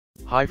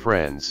Hi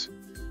friends.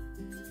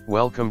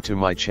 Welcome to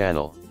my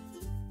channel.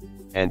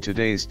 And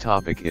today's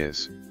topic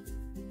is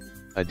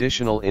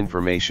additional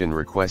information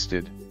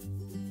requested.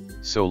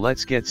 So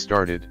let's get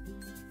started.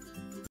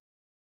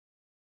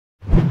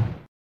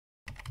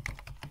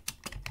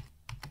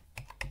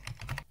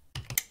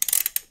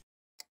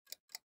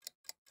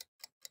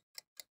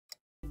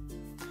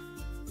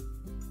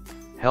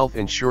 Health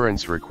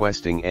insurance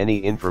requesting any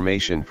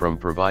information from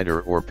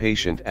provider or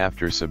patient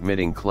after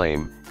submitting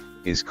claim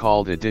is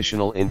called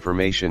additional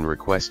information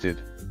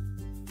requested.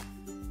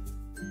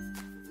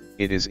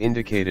 It is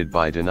indicated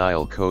by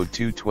denial code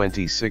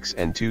 226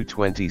 and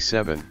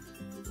 227.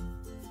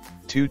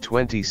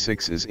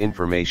 226 is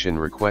information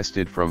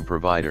requested from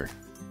provider.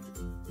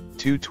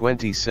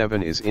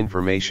 227 is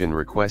information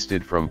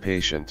requested from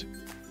patient.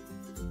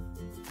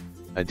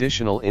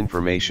 Additional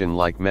information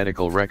like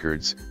medical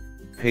records,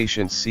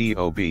 patient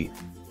COB,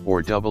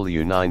 or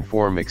W-9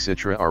 form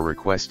etc. are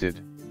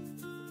requested.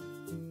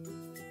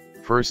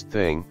 First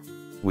thing,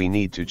 we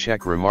need to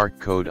check Remark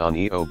code on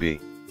EOB.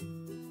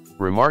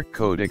 Remark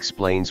code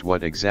explains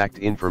what exact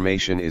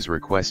information is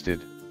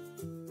requested.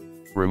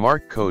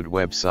 Remark code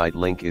website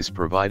link is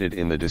provided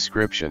in the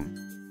description.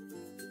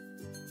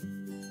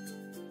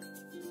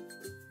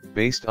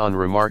 Based on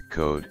Remark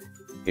code,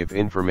 if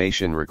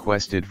information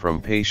requested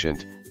from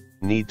patient,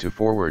 need to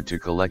forward to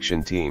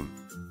collection team.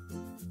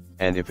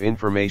 And if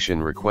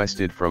information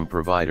requested from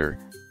provider,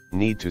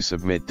 need to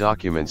submit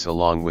documents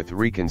along with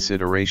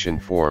reconsideration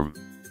form.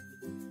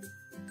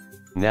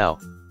 Now,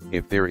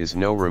 if there is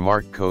no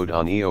Remark code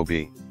on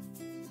EOB,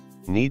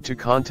 need to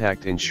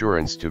contact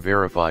insurance to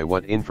verify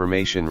what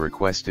information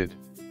requested.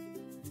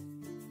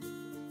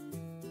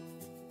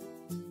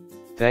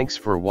 Thanks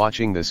for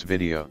watching this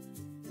video.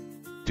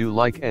 Do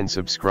like and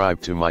subscribe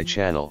to my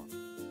channel.